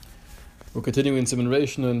We're continuing Siman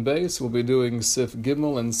Reish Nun Beis. We'll be doing Sif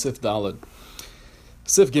Gimel and Sif Daled.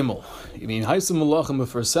 Sif Gimel. You mean Haisum Malacha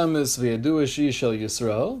Mefarsemis v'Yadu Ashi Shel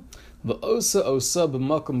Yisrael v'Osa Osa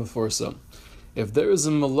b'Makom Mefarsa. If there is a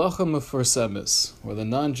Malacha Mefarsemis, where the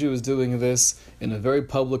non-Jew is doing this in a very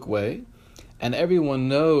public way, and everyone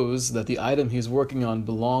knows that the item he's working on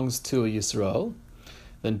belongs to a Yisrael,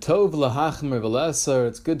 then Tov Lahachmir V'Lesar,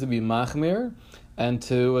 it's good to be Machmir, and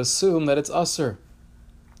to assume that it's Asr.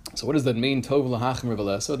 So what does that mean, Tov Lahachmir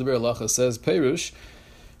V'Lesar? The Be'er Halacha says, Perush,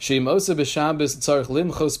 Sheim Osa B'Shabbos Tzarech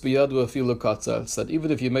Limchos B'Yadu Afilu Katzah. It's that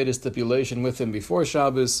even if you made a stipulation with him before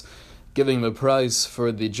Shabbos, giving him a price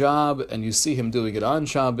for the job, and you see him doing it on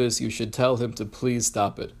Shabbos, you should tell him to please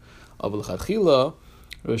stop it. Avol Chachila,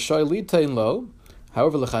 Rishai Litein Lo.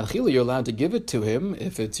 However, l'chadchila, you're allowed to give it to him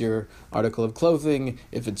if it's your article of clothing,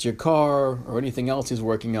 if it's your car, or anything else he's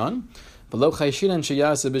working on. But lo chayshinan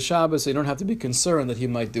sheyaseh b'Shabbos, so you don't have to be concerned that he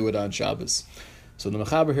might do it on Shabbos. So the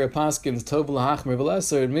Mechaber here paskins tov lahachmir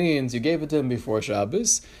v'leser, it means you gave it to him before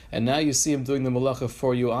Shabbos, and now you see him doing the malacha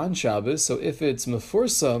for you on Shabbos. So if it's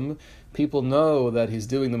mefursam, people know that he's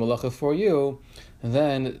doing the malacha for you,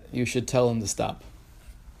 then you should tell him to stop.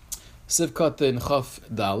 Sivkat in Chaf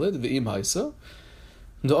Daled v'im haisa.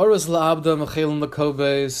 The Oros la'abda mechelin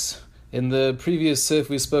l'kobes. In the previous sif,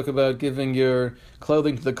 we spoke about giving your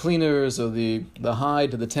clothing to the cleaners or the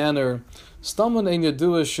hide to the tanner. Staman ein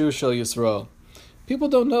yadua shu shel Yisrael. People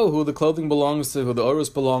don't know who the clothing belongs to, who the Oros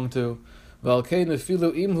belong to. V'alkein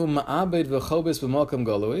efilu imhu ma'abed v'chobes b'makam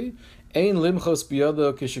galui. Ein limchos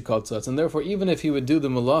biyado kishikotzatz. And therefore, even if he would do the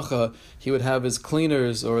malacha, he would have his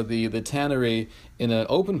cleaners or the tannery in an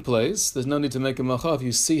open place. There's no need to make a malacha if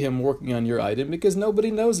you see him working on your item, because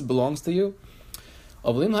nobody knows it belongs to you.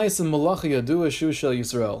 But if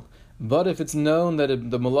it's known that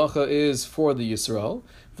the malacha is for the Yisrael,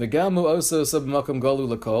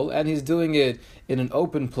 and he's doing it in an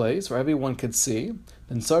open place where everyone could see,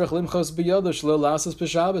 then and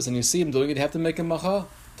you see him doing it, you have to make a malacha.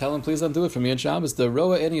 Tell him, please don't do it for me on Shabbos. The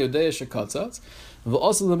roa eni yodei shekatzatz.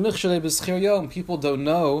 People don't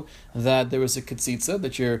know that there was a ketzitza,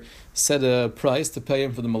 that you're set a price to pay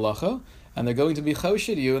him for the malacha, and they're going to be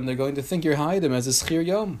choshid you, and they're going to think you're hiding as a schir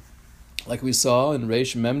yom, like we saw in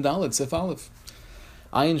Reish Mem Dalet Sif Aleph.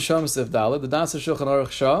 Ayin Sham Sif Dalet, the Das Shulchan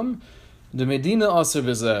Aruch Sham, the Medina Aser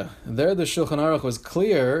B'zeh. There the Shulchan Aruch was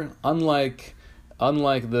clear, unlike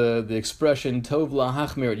the expression Tov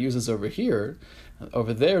Lahachmir it uses over here.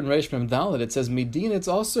 Over there in Reish Mem Dalet, it says Medina, it's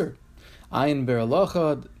Aser. Ayin Be'er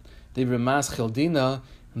Halacha, the Remas Childina,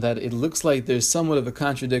 that it looks like there's somewhat of a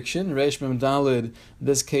contradiction. Reish Mem Dalet,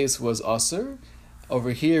 this case was Aser.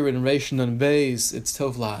 Over here in Reish Nun Beis, it's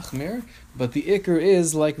Tov Lahachmir. But the Iker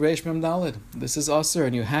is like Reish Mem Dalet. This is Aser,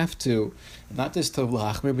 and you have to, not just Tov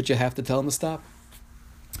Lahachmir, but you have to tell him to stop.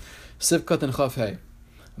 Sivkat and Chaf Hei.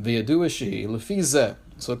 V'yadu ashi, lefi zeh.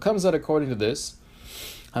 So it comes out according to this.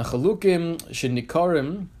 Hachalukim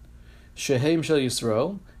shenikarim shehem shel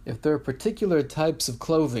Yisrael. If there are particular types of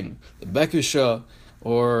clothing, the bekusha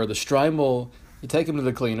or the strimal, you take them to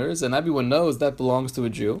the cleaners, and everyone knows that belongs to a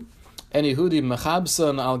Jew. And Yehudi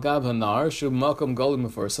machabsan al gab hanar shu makom golim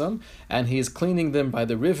meforsam, and he is cleaning them by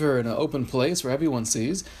the river in an open place where everyone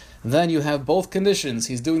sees. Then you have both conditions.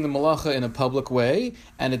 He's doing the malacha in a public way,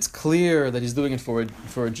 and it's clear that he's doing it for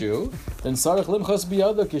a Jew. Then sarach limchos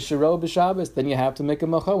biyado kishiro b'Shabbos. Then you have to make a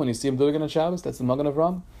malacha when you see him doing it on Shabbos. That's the Magen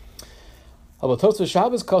Avram. However, the Tosfos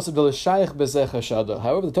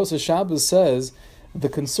Shabbos says the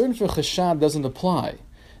concern for chashad doesn't apply.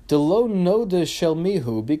 Delo noda shel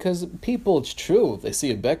mihu, because people, it's true, they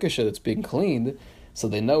see a bekesha that's being cleaned, so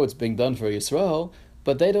they know it's being done for Yisrael,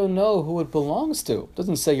 but they don't know who it belongs to. It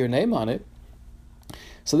doesn't say your name on it.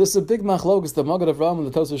 So this is a big machlokas, the Magen Avram and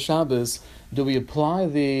the Tosfos Shabbos. Do we apply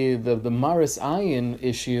the Maris Ayin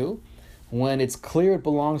issue when it's clear it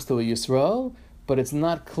belongs to a Yisrael, but it's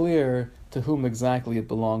not clear to whom exactly it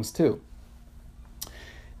belongs to?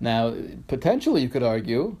 Now, potentially you could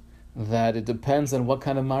argue that it depends on what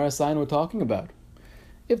kind of Maris Ayin we're talking about.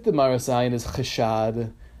 If the Maris Ayin is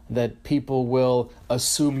chashad, that people will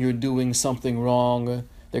assume you're doing something wrong,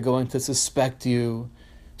 they're going to suspect you,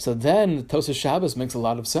 so then Tosfos Shabbos makes a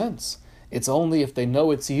lot of sense. It's only if they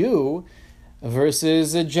know it's you,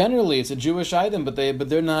 versus generally it's a Jewish item, but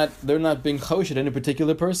they're not being choshed any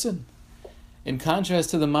particular person. In contrast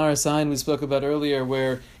to the Maris Ayin we spoke about earlier,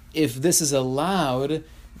 where if this is allowed,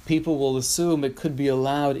 people will assume it could be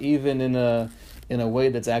allowed even in a way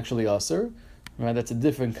that's actually Aser. Right, that's a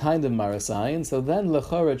different kind of Maris Ayin, so then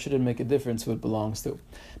L'chara it shouldn't make a difference who it belongs to.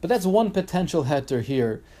 But that's one potential heter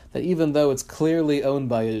here, that even though it's clearly owned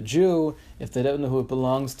by a Jew, if they don't know who it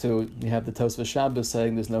belongs to, you have the Tosfos Shabbos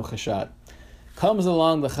saying there's no chashat. Comes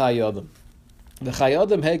along the Chayyim. The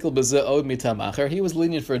Chayyim hekel b'zeh od mitamacher. He was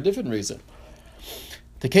lenient for a different reason.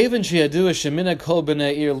 The Kavan sheyadu shemina kol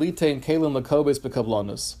b'nei ir litein kelim lakobes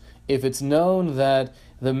bekablanus. If it's known that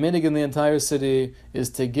the minig in the entire city is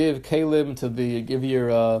to give kelim, give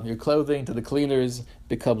your clothing to the cleaners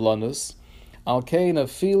bekablanus, al kein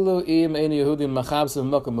afilu im ein Yehudim machabsim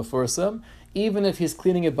makom mefursam, even if he's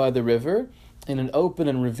cleaning it by the river in an open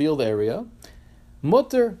and revealed area,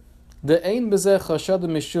 mutter. The ein bezeh chashad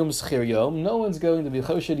mishum schir yom. No one's going to be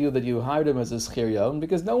choshed you that you hired him as a schir yom,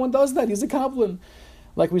 because no one does that. He's a kaplan,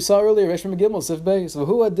 like we saw earlier. Resh Megimel Sif Beis.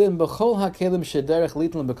 V'hu adin b'chol hakelim shederech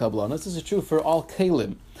litlan b'kablan. This is true for all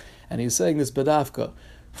kelim, and he's saying this bedavka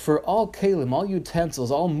for all kelim, all utensils,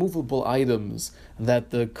 all movable items that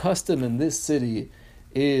the custom in this city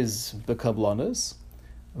is b'kablanas.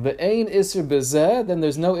 Ve'ein iser bezeh. Then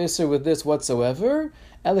there's no iser with this whatsoever.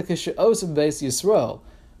 Elikesh osem beis Yisrael.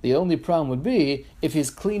 The only problem would be if he's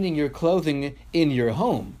cleaning your clothing in your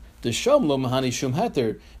home. The shomlo mahani shum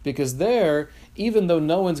heter, because there, even though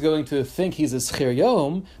no one's going to think he's a schir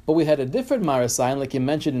yom, but we had a different marasayin, like you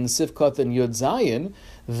mentioned in Sifkot and Yud Zayin,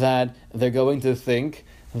 that they're going to think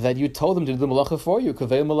that you told them to do the malacha for you,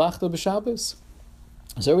 kavei malachta b'Shabbos.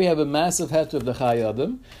 So we have a massive heter of the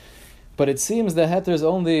Chayyim, but it seems the heter is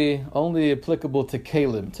only applicable to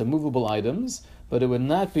kelim, to movable items. But it would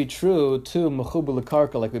not be true to mechubel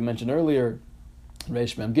karka, like we mentioned earlier,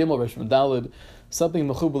 Reish Mem Gimel, Reish Mem Daled, something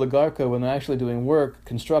mechubel karka when they're actually doing work,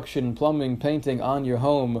 construction, plumbing, painting on your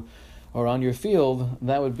home or on your field.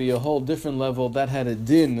 That would be a whole different level. That had a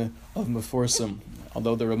din of meforsim.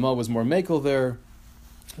 Although the Ramah was more mekel there,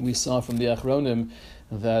 we saw from the Achronim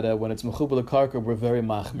that when it's mechubel karka, we're very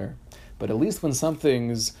machmer. But at least when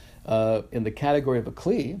something's in the category of a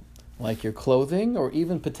kli, like your clothing or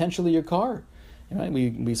even potentially your car. Right?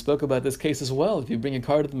 We spoke about this case as well. If you bring a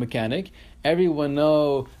car to the mechanic, everyone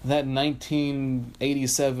know that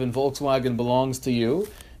 1987 Volkswagen belongs to you.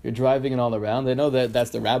 You're driving it all around. They know that that's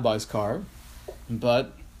the rabbi's car,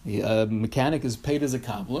 but the mechanic is paid as a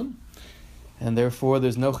kaplan, and therefore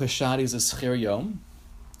there's no chashadis as schir yom.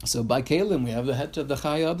 So by kelim we have the het of the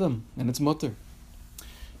Chayyim, and it's mutter.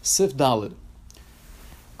 Sif Dalid.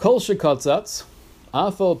 Kol shekatzatz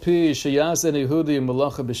afal pi sheyas en Yehudi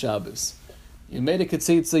malacha b'Shabbos. You made a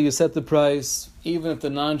ketzitza, you set the price, even if the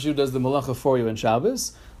non-Jew does the malacha for you in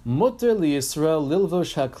Shabbos. Mutter li Yisrael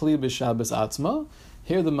lilvosh hakli b'Shabbos atzma.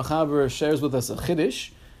 Here the Mechaber shares with us a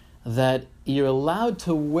chiddush that you're allowed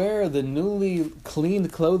to wear the newly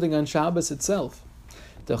cleaned clothing on Shabbos itself.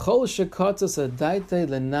 Since there is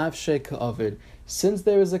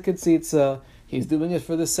a ketzitza, he's doing it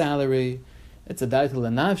for the salary. It's a daitel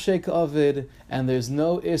lenafshei ka'avid, and there's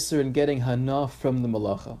no isser in getting hana from the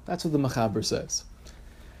malacha. That's what the Mechaber says.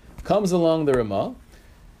 Comes along the Ramah.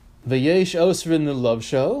 V'yesh osr in the love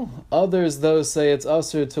show. Others, though, say it's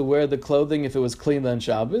osr to wear the clothing if it was cleaned on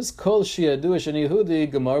Shabbos. Kol shi'adush and Yehudi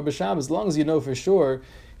gemar b'Shabbos. As long as you know for sure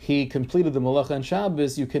he completed the malacha on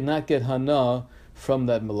Shabbos, you cannot get hana from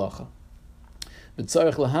that malacha. And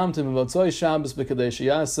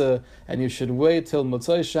you should wait till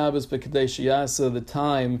Motzoi Shabbos b'Kadesh Yasa, the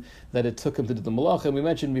time that it took him to do the malacha. And we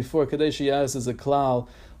mentioned before, Kadesh Yasa is a klal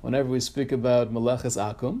whenever we speak about malachas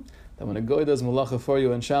akum, that when a goy does malacha for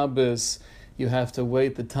you on Shabbos, you have to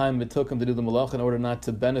wait the time it took him to do the malacha in order not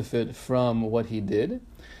to benefit from what he did.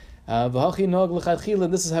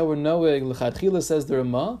 This is how we're knowing. L'chadchila, says the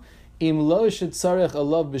Ramah,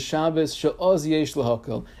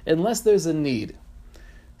 unless there's a need.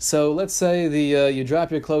 So let's say you drop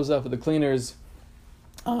your clothes off at the cleaners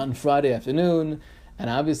on Friday afternoon, and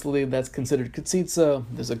obviously that's considered ketzitza.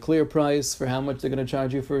 There's a clear price for how much they're going to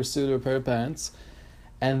charge you for a suit or a pair of pants.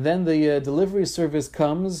 And then the delivery service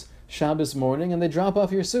comes Shabbos morning and they drop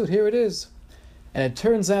off your suit. Here it is. And it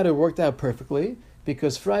turns out it worked out perfectly,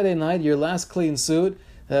 because Friday night, your last clean suit,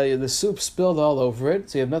 the soup spilled all over it,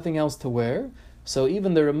 so you have nothing else to wear. So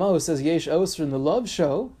even the Ramah says Yesh Osr in the love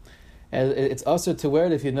show, and it's Osr to wear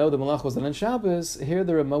it if you know the malach was done on Shabbos. Here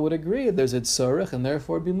the Ramah would agree there's a tzorech and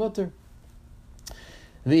therefore be mutter.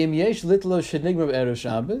 The Im Yesh Litlo Shenigmar Erev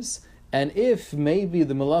Shabbos, and if maybe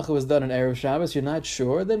the malacha was done on Erev Shabbos, you're not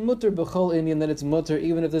sure, then mutter b'chol Indian, then it's mutter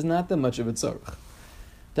even if there's not that much of a tzorech.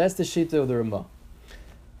 That's the shita of the Ramah.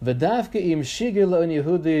 V'davke im shigir lo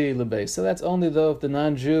Yehudi lebeis. So that's only though if the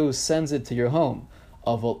non-Jew sends it to your home.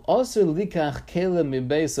 Avol osir likach kelem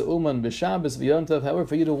mibeis uman b'Shabbos v'yontav. However,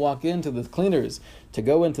 for you to walk into the cleaners, to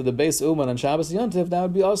go into the beis uman on Shabbos v'yontav, that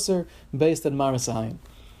would be osir based on marasayin.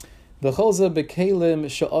 V'cholza bekelim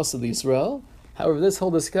she'osir Yisrael. However, this whole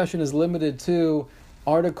discussion is limited to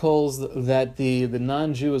articles that the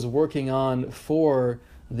non-Jew is working on for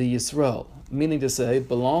the Yisrael, meaning to say it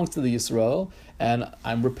belongs to the Yisrael, and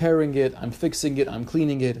I'm repairing it, I'm fixing it, I'm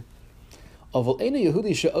cleaning it. But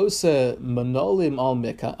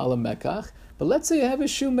let's say you have a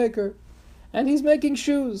shoemaker, and he's making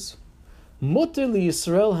shoes. Mutter li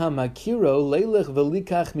Yisrael hamakiro leilech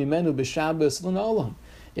velikach mimenu b'Shabbos l'nolam.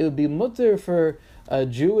 It would be mutter for a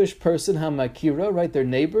Jewish person hamakira, right? They're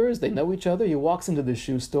neighbors, they know each other. He walks into the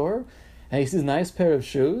shoe store, and he sees a nice pair of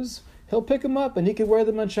shoes. He'll pick them up, and he can wear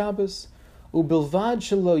them on Shabbos. Ubilvad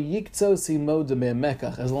shelo yiktzos imo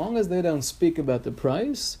dememekach. As long as they don't speak about the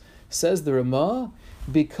price, says the Ramah,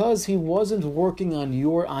 because he wasn't working on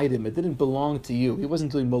your item, it didn't belong to you. He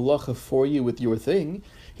wasn't doing malacha for you with your thing.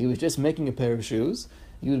 He was just making a pair of shoes.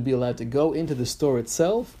 You would be allowed to go into the store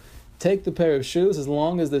itself, take the pair of shoes, as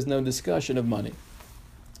long as there's no discussion of money.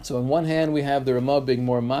 So on one hand, we have the Ramah being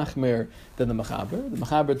more machmer than the Mechaber. The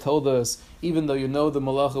Mechaber told us, even though you know the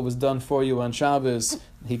malacha was done for you on Shabbos,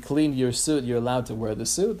 he cleaned your suit, you're allowed to wear the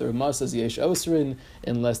suit. The Ramah says yesh osrin,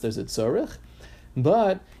 unless there's a tzorich.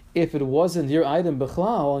 But if it wasn't your item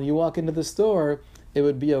b'chlal, and you walk into the store, it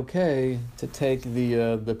would be okay to take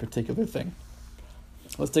the particular thing.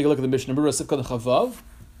 Let's take a look at the Mishnah Berurah Sifkat Chavav.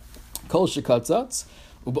 Kol shekatzatz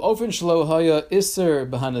u'ba'ofen shelo haya iser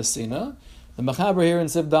b'hanasina. The Mechaber here in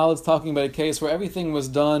Sif Dalet is talking about a case where everything was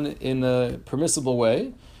done in a permissible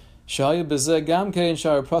way. Shaya b'zeh gamkein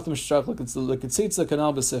shar pratim shtrach l'ketzitza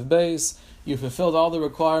kanal b'sif beis. You fulfilled all the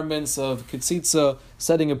requirements of ketzitza,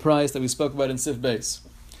 setting a price that we spoke about in Sif Beis.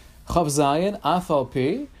 Chav Zayin afal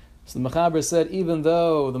pi. So the Mechaber said, even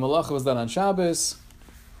though the malacha was done on Shabbos,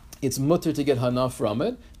 it's mutter to get hana from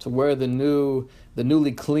it, to wear the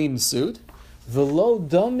newly cleaned suit. V'lo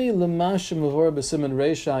dami l'mashem mavor b'simen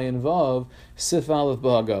reish ayin vav sif aleph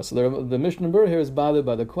b'haga. So the Mishnah Berurah here is bothered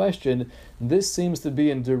by the question. This seems to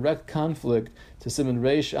be in direct conflict to simen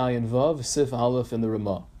reish ayin vav sif aleph in the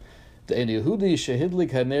Ramah. The Yehudi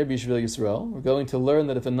shehidlik haner b'shvil Yisrael. We're going to learn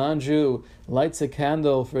that if a non-Jew lights a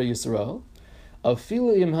candle for Yisrael,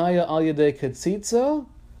 afilu imhaya al yedei ketzitza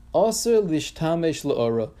aser lishtamesh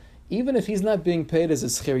le'ora. Even if he's not being paid as a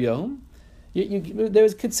schir yom,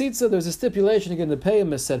 there's ketzitza, there's a stipulation, you're going to pay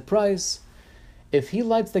him a set price. If he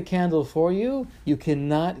lights the candle for you, you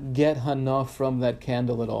cannot get hana from that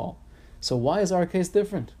candle at all. So why is our case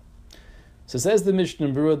different? So says the Mishnah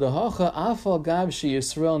Berurah, the hacha afal gav she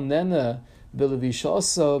Yisrael nena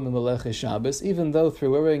b'levishoso m'melecha Shabbos, even though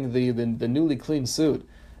through wearing the newly clean suit,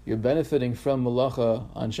 you're benefiting from melacha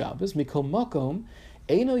on Shabbos, mikol makom,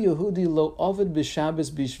 eino Yehudi lo ovid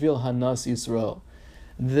b'Shabbos b'shvil hanas Yisrael.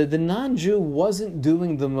 The non-Jew wasn't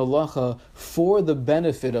doing the melacha for the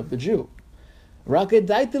benefit of the Jew.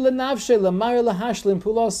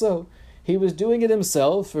 He was doing it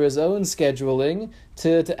himself for his own scheduling,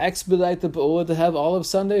 to expedite the Pa'ula, to have all of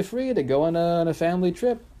Sunday free, to go on a family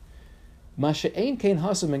trip. Masha'ein kein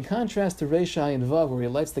hasam, in contrast to Reish Ayin Vav, where he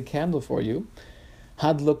lights the candle for you,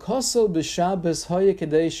 Hadlokoso b'Shabbos hoya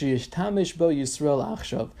kedei sheyishtamish bo Yisrael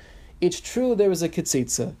achshav. It's true there was a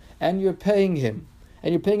ketzitza, and you're paying him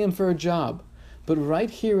for a job. But right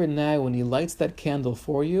here and now, when he lights that candle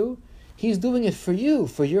for you, he's doing it for you,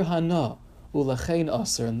 for your hana. Ulachein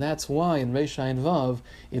aser, and that's why in Reish Ayin Vav,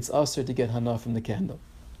 it's aser to get hana from the candle.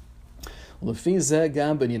 Lefi zeh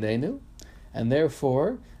gam b'ninenu, and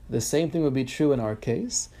therefore, the same thing would be true in our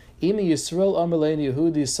case. Imi Yisrael Amar Leinu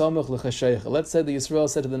Yehudi Samach L'Chasheich. Let's say the Yisrael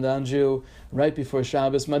said to the non-Jew right before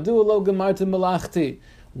Shabbos, Madu lo gemarti malachti.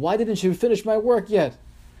 Why didn't you finish my work yet?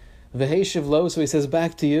 V'heishiv lo, so he says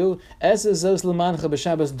back to you, Esezos l'mancha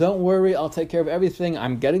b'Shabbos. Don't worry, I'll take care of everything.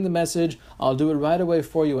 I'm getting the message. I'll do it right away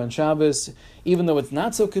for you on Shabbos. Even though it's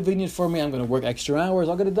not so convenient for me, I'm going to work extra hours.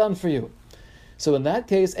 I'll get it done for you. So in that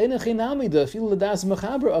case, Einachinamida fil l'das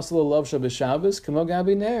mechaber aslo lavsha b'Shabbos kamo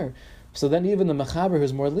gabi ner. So then even the Mechaber,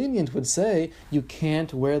 who's more lenient, would say, you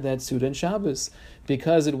can't wear that suit on Shabbos,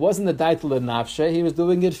 because it wasn't the daitel nafshe, he was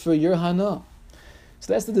doing it for your hana.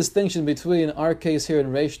 So that's the distinction between our case here in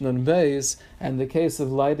Reish Nun Beis and the case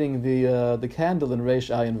of lighting the candle in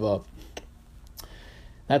Reish Ayin Vav.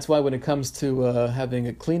 That's why when it comes to having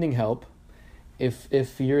a cleaning help,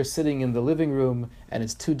 if you're sitting in the living room and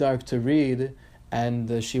it's too dark to read,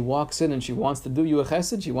 and she walks in and she wants to do you a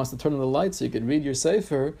chesed, she wants to turn on the light so you can read your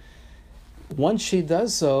sefer, once she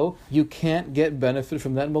does so, you can't get benefit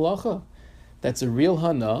from that malacha. That's a real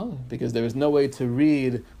hana, because there is no way to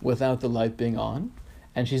read without the light being on.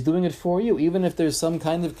 And she's doing it for you. Even if there's some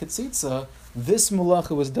kind of ketzitza, this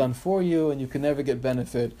malacha was done for you, and you can never get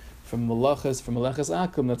benefit from malachas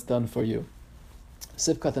akum that's done for you.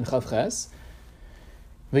 Sifkat and Chavches.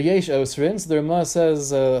 V'yesh osrin. So the Ramah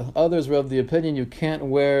says others were of the opinion you can't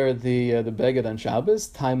wear the beged on Shabbos.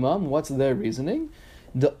 Taimam, what's their reasoning?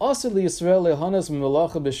 The Asr Yisrael lehanas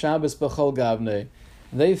melacha b'Shabbos b'chol gavne.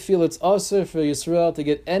 They feel it's Asr for Yisrael to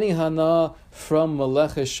get any hana from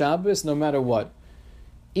Melechas Shabbos, no matter what.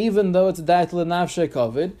 Even though it's dat l'nafshei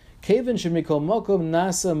kovid, kevin shemikol mokom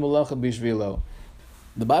nasa melacha bishvilo.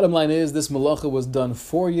 The bottom line is, this melacha was done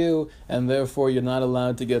for you, and therefore you're not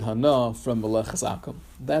allowed to get hana from Melechas Akum.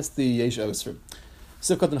 That's the Yesh Osir.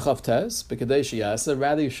 Sivkot and Chavtes, B'Kadesh Yasa,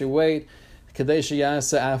 rather you should wait Kadesh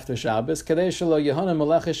Yasa after Shabbos, Kadesh Lo Yehana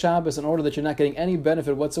Melechas Shabbos, in order that you're not getting any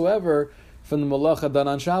benefit whatsoever from the melacha done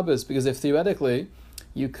on Shabbos. Because if theoretically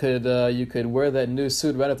you could wear that new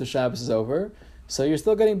suit right after Shabbos is over, so you're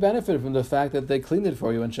still getting benefit from the fact that they cleaned it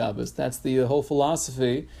for you on Shabbos. That's the whole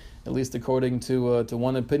philosophy, at least according to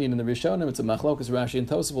one opinion in the Rishonim. It's a Machlokas, Rashi and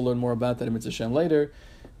Tosaf. We'll learn more about that in Mitzvah Shem later.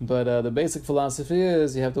 But the basic philosophy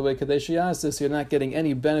is you have to wait Kadesh Yasa, so you're not getting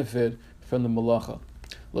any benefit from the melacha.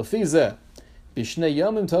 Lofi zeh, b'shnei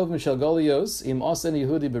yomim tovim shel golios im osen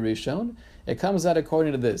Yehudi b'rishon. It comes out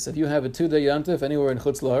according to this. If you have a 2-day Yontif anywhere in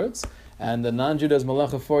Chutz La'aretz, and the non-Jew does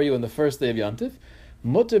malacha for you on the first day of Yontif,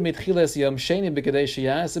 mutter mitchiles yom sheni b'kadesh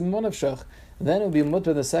yasa mimonav shach. Then it will be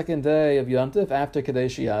mutter the second day of Yontif after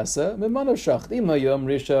kadesh yasa mimonav shach. Ima yom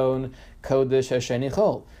rishon kodesh hasheni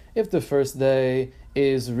chol. If the first day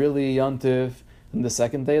is really Yontif, and the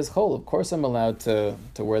second day is chol, of course I'm allowed to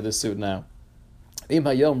wear this suit now.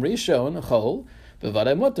 Ima yom rishon chol.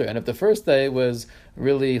 And if the first day was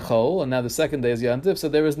really chol, and now the second day is yantiv, so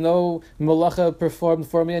there is no malacha performed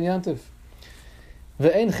for me on yantiv.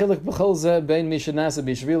 It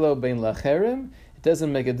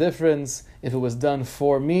doesn't make a difference if it was done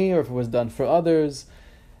for me or if it was done for others.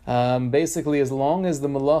 Basically, as long as the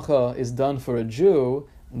malacha is done for a Jew,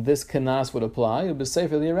 this kanas would apply. Rabba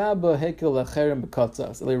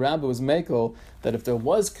was mekel that if there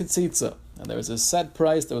was katzitza, and there was a set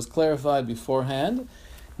price that was clarified beforehand,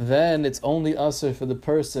 then it's only asr for the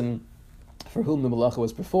person for whom the malacha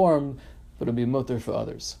was performed, but it would be mutter for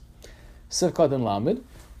others. Sivkot and Lamed,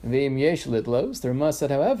 V'im yesh litlos, the Rama said,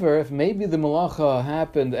 however, if maybe the malacha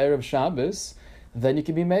happened Erev Shabbos, then you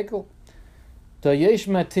can be mekel. Da yesh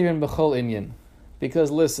matirin b'chol inyan. Because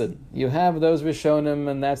listen, you have those Rishonim,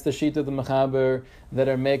 and that's the sheet of the Mechaber, that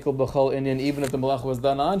are mekel b'chol inyan, even if the malacha was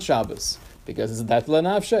done on Shabbos, because it's dat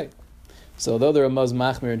l'nafshei. So though the Ramaz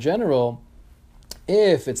Machmir in general,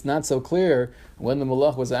 if it's not so clear when the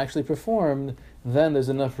malach was actually performed, then there's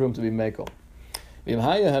enough room to be mekel. Let's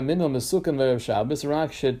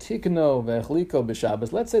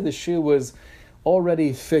say the shoe was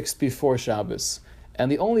already fixed before Shabbos,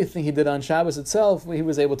 and the only thing he did on Shabbos itself, he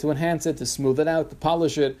was able to enhance it, to smooth it out, to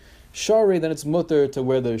polish it. Shari, then it's mutter to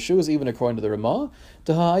wear those shoes, even according to the Ramah.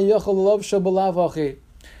 The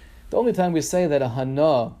only time we say that a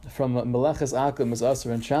hana from Melechas Akum is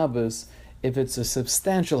asr and Shabbos, if it's a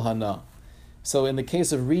substantial hana. So in the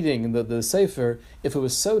case of reading the Sefer, if it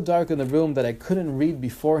was so dark in the room that I couldn't read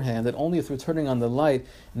beforehand, that only through turning on the light,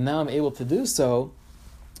 now I'm able to do so,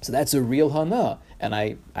 so that's a real hana, and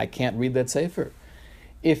I can't read that Sefer.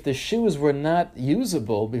 If the shoes were not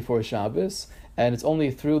usable before Shabbos, and it's only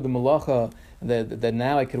through the malacha that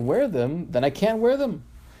now I can wear them, then I can't wear them.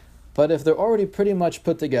 But if they're already pretty much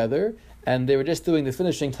put together, and they were just doing the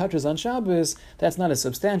finishing touches on Shabbos, that's not a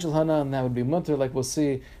substantial hana, and that would be mutter, like we'll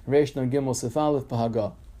see, Reish Nun Gimel Sif Aleph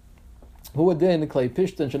B'Haga. Who would then klei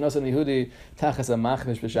pishtan shenosan Yehudi tachas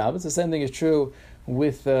amachmish b'Shabbos? The same thing is true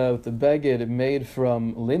with the beged made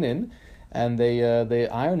from linen, and they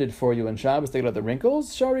ironed it for you on Shabbos. They got out the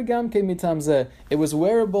wrinkles. Shari gam ke mitam zeh. It was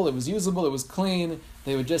wearable, it was usable, it was clean.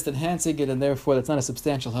 They were just enhancing it, and therefore that's not a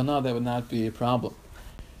substantial hana. That would not be a problem.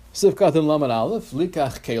 Sivkat and Laman Aleph,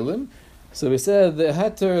 Likach Kalim. So we said the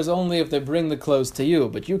heter is only if they bring the clothes to you,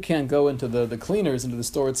 but you can't go into the cleaners, into the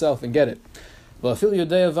store itself and get it. That's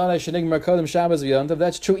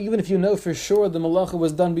true even if you know for sure the malacha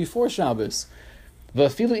was done before Shabbos.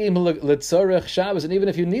 And even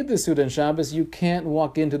if you need the suit on Shabbos, you can't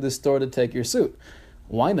walk into the store to take your suit.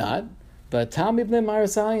 Why not? But Tam ibn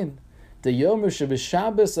Marasayan, the Yomer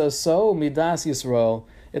Shabbos aso midas Yisrael.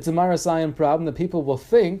 It's a Marasayan problem that people will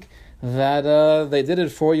think that they did it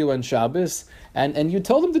for you on Shabbos, and you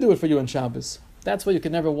told them to do it for you on Shabbos. That's why you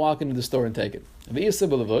can never walk into the store and take it. Let's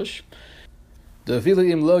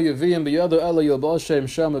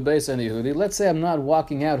say I'm not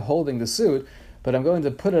walking out holding the suit, but I'm going to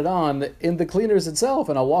put it on in the cleaners itself,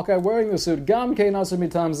 and I'll walk out wearing the suit.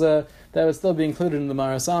 That would still be included in the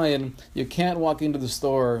Marasayan. You can't walk into the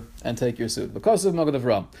store and take your suit. Because of Magad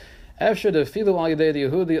Avram.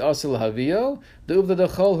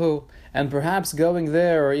 And perhaps going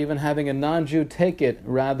there, or even having a non-Jew take it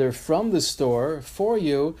rather from the store for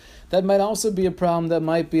you, that might also be a problem that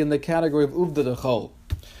might be in the category of uvda dechol.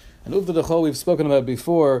 And Uvda Dechol we've spoken about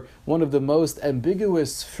before, one of the most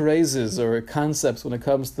ambiguous phrases or concepts when it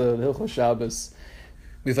comes to Hilchos Shabbos.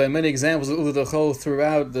 We find many examples of Uvda Dechol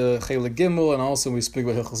throughout the Chelik Gimel, and also we speak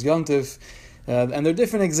about Hilchos Yontif, and there are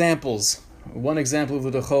different examples. One example of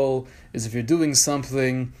Uvda Dechol is if you're doing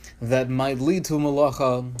something that might lead to a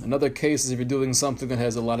malacha. Another case is if you're doing something that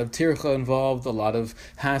has a lot of tircha involved, a lot of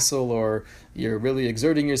hassle, or you're really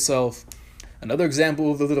exerting yourself. Another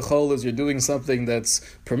example of the Dechol is you're doing something that's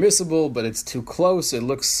permissible, but it's too close. It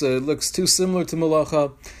looks too similar to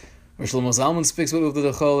malacha. Shlomo Zalman speaks about the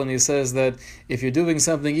Dechol, and he says that if you're doing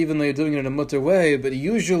something, even though you're doing it in a mutter way, but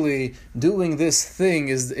usually doing this thing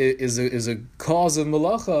is a cause of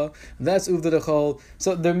malacha, that's Uvda Dechol.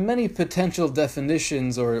 So there are many potential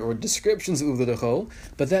definitions or descriptions of Uvda Dechol,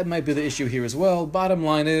 but that might be the issue here as well. Bottom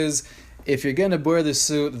line is, if you're going to wear the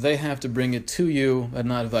suit, they have to bring it to you, and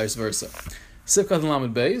not vice versa. Sifkat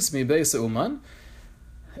Lamed Beis, mi Beis Uman,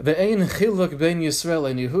 ve'ein chiluk bein Yisrael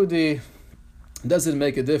and Yehudi. Doesn't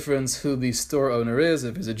make a difference who the store owner is,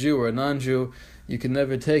 if he's a Jew or a non-Jew. You can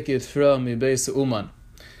never take it from mi Beis Uman.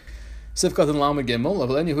 Sifkat Lamed Gimel,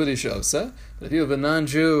 avol en Yehudi she'osa. But if you have a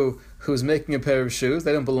non-Jew who's making a pair of shoes,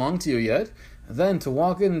 they don't belong to you yet, then to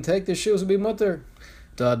walk in and take the shoes would be mutter.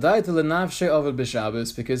 Because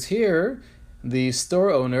here, the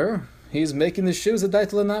store owner, he's making the shoes a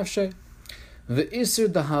dait l'nafshe. The isur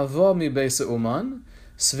dahava mi beis uman,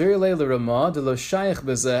 svir leil ramah de lo shayich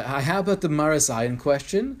bezeh. How about the maras ayin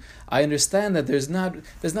question? I understand that there's not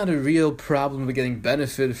a real problem with getting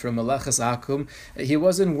benefit from malachas akum. He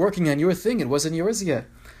wasn't working on your thing; it wasn't yours yet.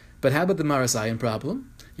 But how about the maras ayin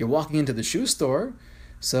problem? You're walking into the shoe store.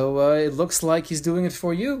 So it looks like he's doing it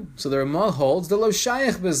for you. So the Ramah holds the lo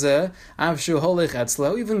shayich bezeh avshu holech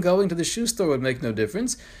etzlo. Even going to the shoe store would make no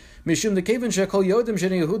difference. Mishum the kevin shekol yodim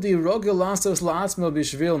sheni Yehudi rogel lasos la'atzmo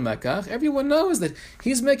b'shvil mekach. Everyone knows that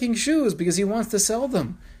he's making shoes because he wants to sell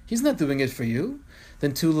them. He's not doing it for you.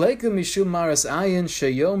 Then tu leikum mishum maras ayin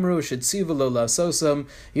sheyomru shetziva lo lasosam.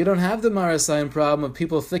 You don't have the maras ayin problem of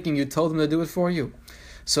people thinking you told them to do it for you.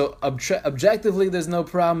 So objectively, there's no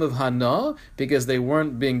problem of hana because they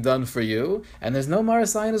weren't being done for you, and there's no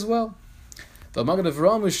maras ayin as well. The Magen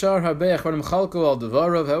Avraham Ushar Harbei Achronim Chalku Al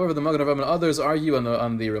Devarav. However, the Magen Avraham and others argue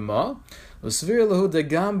on the Ramah. Usvir Lahu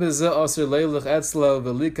Degam Bezeh Aser Leilach Etzlo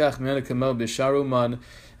Velikach Menakamo Bisharuman.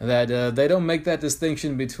 That they don't make that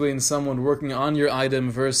distinction between someone working on your item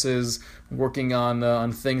versus working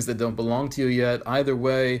on things that don't belong to you yet. Either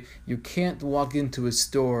way, you can't walk into a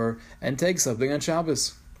store and take something on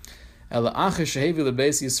Shabbos. The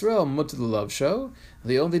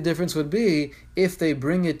only difference would be if they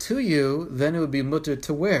bring it to you, then it would be mutter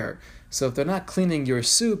to wear. So if they're not cleaning your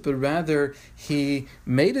suit, but rather he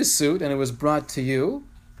made a suit and it was brought to you,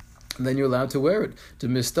 then you're allowed to wear it. To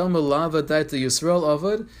mistam lava daita Yisrael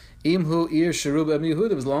avad imhu ir sherub em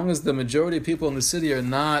Yehuda. As long as the majority of people in the city are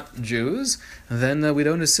not Jews, then we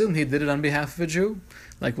don't assume he did it on behalf of a Jew,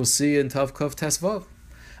 like we'll see in Tav Kov Tesvav.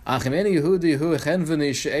 However,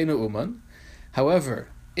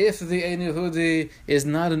 if the Ein Yehudi is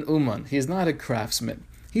not an uman, he's not a craftsman,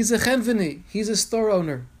 he's a chenveni, he's a store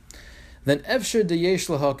owner, then efsher de yesh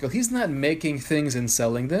lahakel, he's not making things and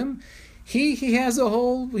selling them. He has a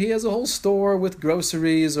whole store with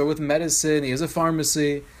groceries or with medicine. He has a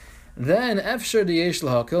pharmacy. Then efsher de yesh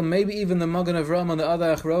lahakel, maybe even the Magen Avraham and the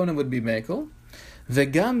other Achronim would be mekel.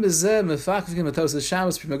 But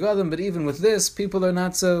even with this, people are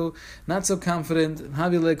not so confident.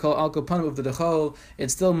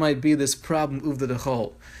 It still might be this problem of the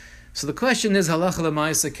Dechol. So the question is, halacha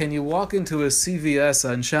l'maisa, can you walk into a CVS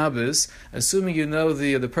on Shabbos, assuming you know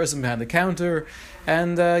the person behind the counter,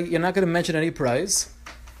 and you're not going to mention any price,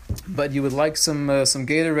 but you would like some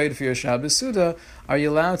Gatorade for your Shabbos Suda? Are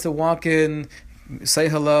you allowed to walk in, say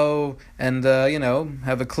hello, and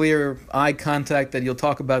have a clear eye contact that you'll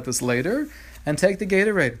talk about this later, and take the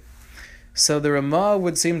Gatorade? So the Ramah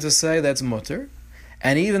would seem to say that's mutter,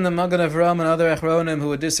 and even the Magen Avraham and other Achronim who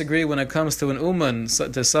would disagree when it comes to an uman,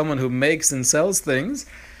 to someone who makes and sells things,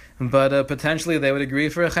 but potentially they would agree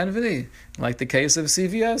for a chenveni, like the case of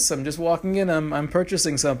CVS. I'm just walking in, I'm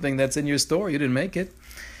purchasing something that's in your store, you didn't make it.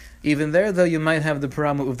 Even there, though, you might have the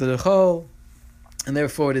problem of the Dechol, and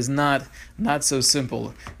therefore it is not so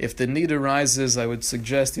simple. If the need arises, I would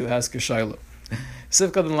suggest you ask a shayla.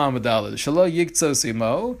 Sifkat and Lamadalad. Shalo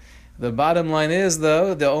Yiktzosimo. The bottom line is,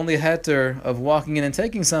 though, the only heter of walking in and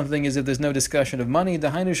taking something is if there's no discussion of money.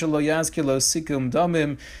 Dahainu shalo yazkilo sikum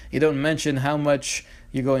damim. You don't mention how much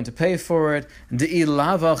you're going to pay for it. If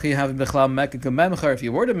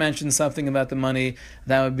you were to mention something about the money,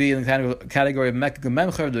 that would be in the category of mekek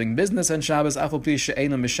memcher, doing business on Shabbos,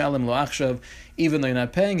 even though you're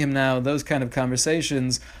not paying him now. Those kind of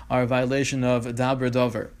conversations are a violation of Dabra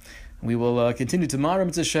Dover. We will continue tomorrow,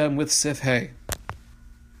 Mitzvah Hashem, with Sif Hey.